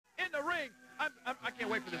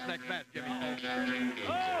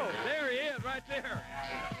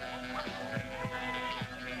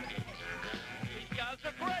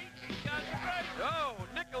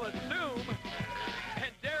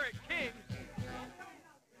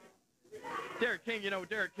Derrick King, you know,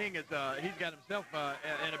 Derrick King is, he's got himself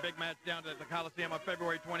in a big match down at the Coliseum on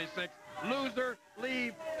February 26th. Loser,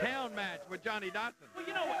 leave town match with Johnny Dotson. Well,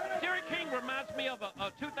 you know what? Derrick King reminds me of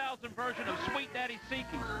a 2000 version of Sweet Daddy Siki.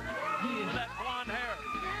 With that blonde hair.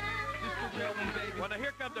 Well, now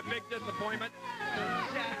here comes a big disappointment.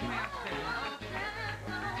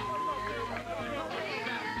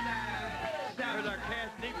 There's our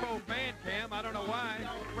Cash Depot fan cam. I don't know why.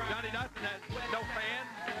 Johnny Dotson has no fans.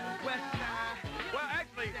 Well,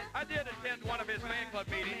 actually, I did attend one of his fan club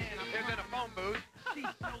meetings. It was in a phone booth. I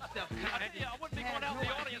wouldn't be going out in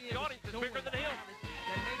the audience. The audience is bigger than him.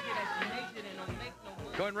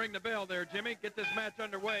 Go ahead and ring the bell there, Jimmy. Get this match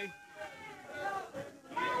underway.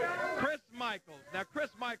 Chris Michaels. Now, Chris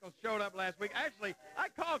Michaels showed up last week. Actually, I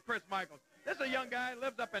called Chris Michaels. This is a young guy,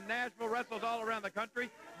 lives up in Nashville, wrestles all around the country.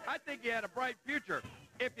 I think he had a bright future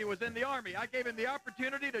if he was in the Army. I gave him the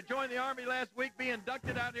opportunity to join the Army last week, be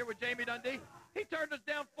inducted out here with Jamie Dundee. He turned us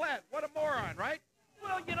down flat. What a moron, right?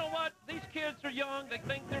 Well, you know what? These kids are young. They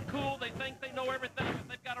think they're cool. They think they know everything. But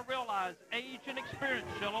they've got to realize age and experience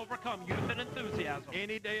shall overcome youth and enthusiasm.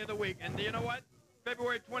 Any day of the week. And do you know what?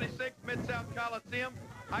 February 26th, Mid-South Coliseum.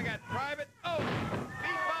 I got Private O. Be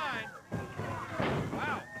fine.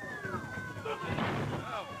 Wow.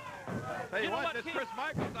 Oh. Tell you what, this Chris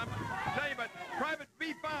Michaels, I'm telling you, but Private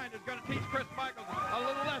B. Fine is going to teach Chris Michaels a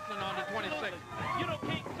little lesson on the 26th. You know,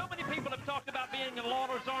 King, so many people have talked about being in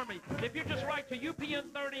Lauder's Army. If you just write to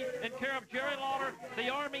UPN 30 in care of Jerry Lauder, the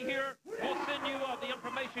Army here will send you the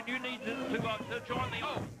information you need to join the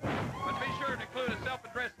Army. But be sure to include a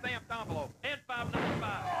self-addressed stamped envelope. And $5.95.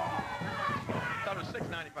 Thought it was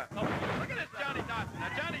 $6.95. Oh, look at this Johnny Dotson. Now,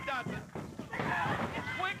 Johnny Dotson. He's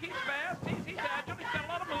quick, he's fast, he's agile, he's got a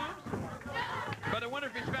lot of moves. But I wonder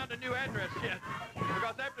if he's found a new address yet.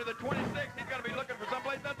 Because after the 26th, he's going to be looking for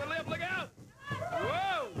someplace else to live. Look out!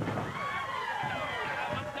 Whoa!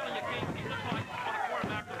 I'm telling you, King, he looks like one of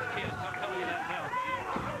quarterback for the kids. I'm telling you that now.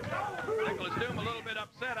 Nicholas Doom a little bit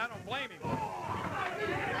upset. I don't blame him.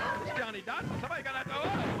 It's Johnny Dotson. Somebody got to... Oh,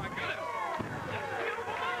 my goodness.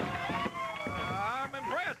 I'm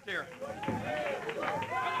impressed here.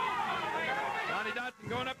 Johnny Dotson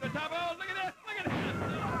going up the top. Oh, look at this. Look at this.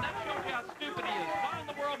 That shows you how stupid he is. Why in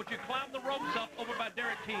the world would you climb the ropes up over by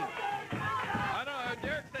Derrick King? I don't know.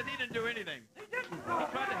 Derrick says he didn't do anything. He didn't. He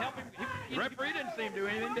tried to help him. Referee didn't seem to do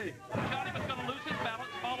anything, did he? Johnny was going to lose his balance,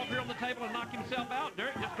 fall up here on the table, and knock himself out.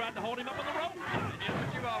 Derrick just tried to hold him up on the rope. It's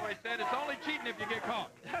what you've always said. It's only cheating if you get caught.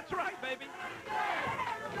 That's right, baby.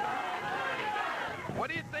 What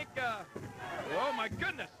do you think? Oh, my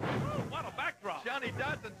goodness. What a backdrop. Johnny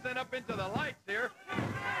Dotson sent up into the lights here.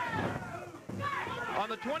 On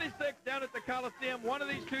the 26th, down at the Coliseum, one of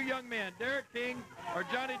these two young men, Derrick King or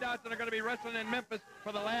Johnny Dotson, are going to be wrestling in Memphis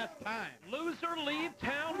for the last time. Loser leave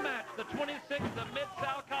town match, the 26th, the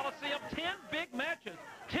Mid-South Coliseum. 10 big matches.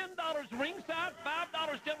 $10 ringside,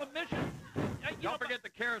 $5 general admission. Don't forget the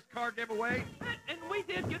Karis car giveaway. And we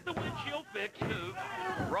did get the windshield fixed, too.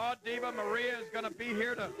 Raw Diva Maria is going to be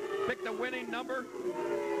here to pick the winning number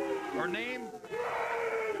or name.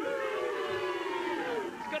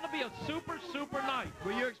 It's going to be a super, super night.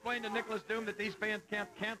 Will you explain to Nicholas Doom that these fans can't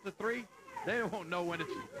count to 3? They won't know when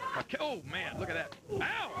it's... Oh, man, look at that.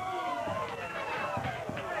 Ow!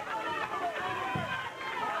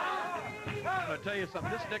 I'm going to tell you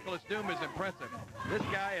something. This Nicholas Doom is impressive. This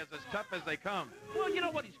guy is as tough as they come. Well, you know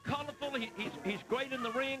what? He's colorful. He's great in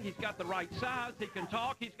the ring. He's got the right size. He can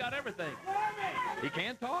talk. He's got everything. He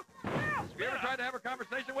can talk? Yes. Have you ever tried to have a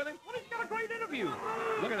conversation with him? Well, he's got a great interview.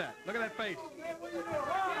 Look at that. Look at that face.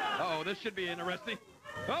 Uh-oh, this should be interesting.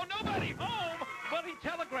 Oh, nobody! Home? Well, he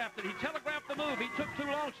telegraphed it. He telegraphed the move. He took too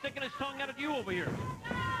long sticking his tongue out at you over here.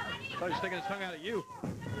 I thought he was sticking his tongue out at you.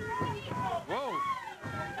 Whoa.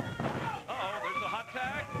 Uh-oh, there's a hot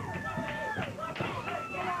tag.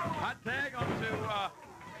 Hot tag onto...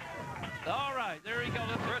 All right, there he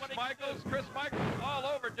goes. Chris Michaels all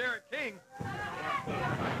over Derrick King.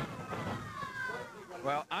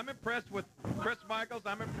 Well, I'm impressed with Chris Michaels.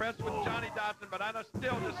 I'm impressed with Johnny Dotson, but I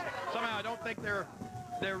still just somehow I don't think they're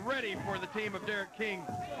ready for the team of Derrick King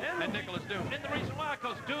and Nicholas Doom. And the reason why,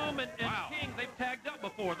 because Doom and King, they've tagged up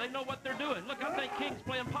before. They know what they're doing. Look, I think King's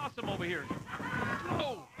playing possum over here.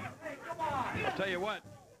 Oh! I'll tell you what.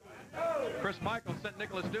 Chris Michaels sent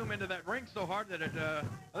Nicholas Doom into that ring so hard that I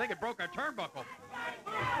think it broke our turnbuckle.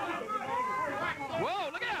 Whoa,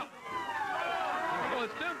 look out!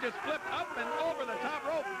 Nicholas Doom just flipped up and over the top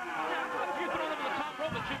rope. If you throw it over the top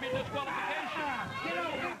rope, it should be disqualification.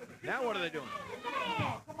 Now what are they doing?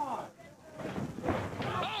 Come on.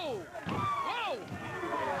 Oh! Whoa!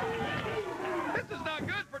 This is not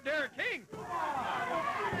good for Derrick King.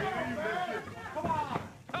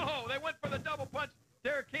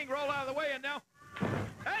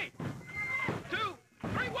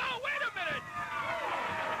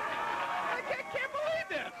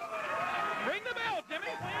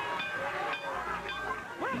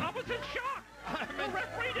 was in shock. The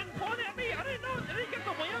referee didn't point at me. I didn't know. Did he get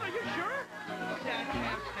the win? Are you sure?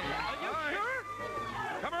 Are you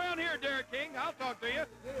sure? Come around here, Derrick King. I'll talk to you.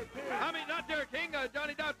 I mean, not Derrick King,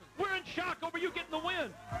 Johnny Dotson. We're in shock over you getting the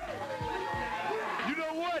win. You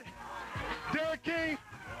know what, Derrick King?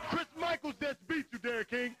 Chris Michaels just beat you, Derrick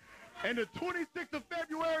King. And the 26th of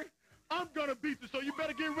February, I'm going to beat you, so you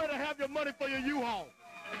better get ready to have your money for your U-Haul.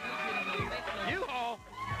 U-Haul?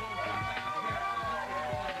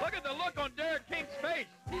 Look at the look on Derrick King's face.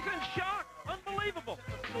 He's in shock. Unbelievable.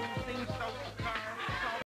 Seems so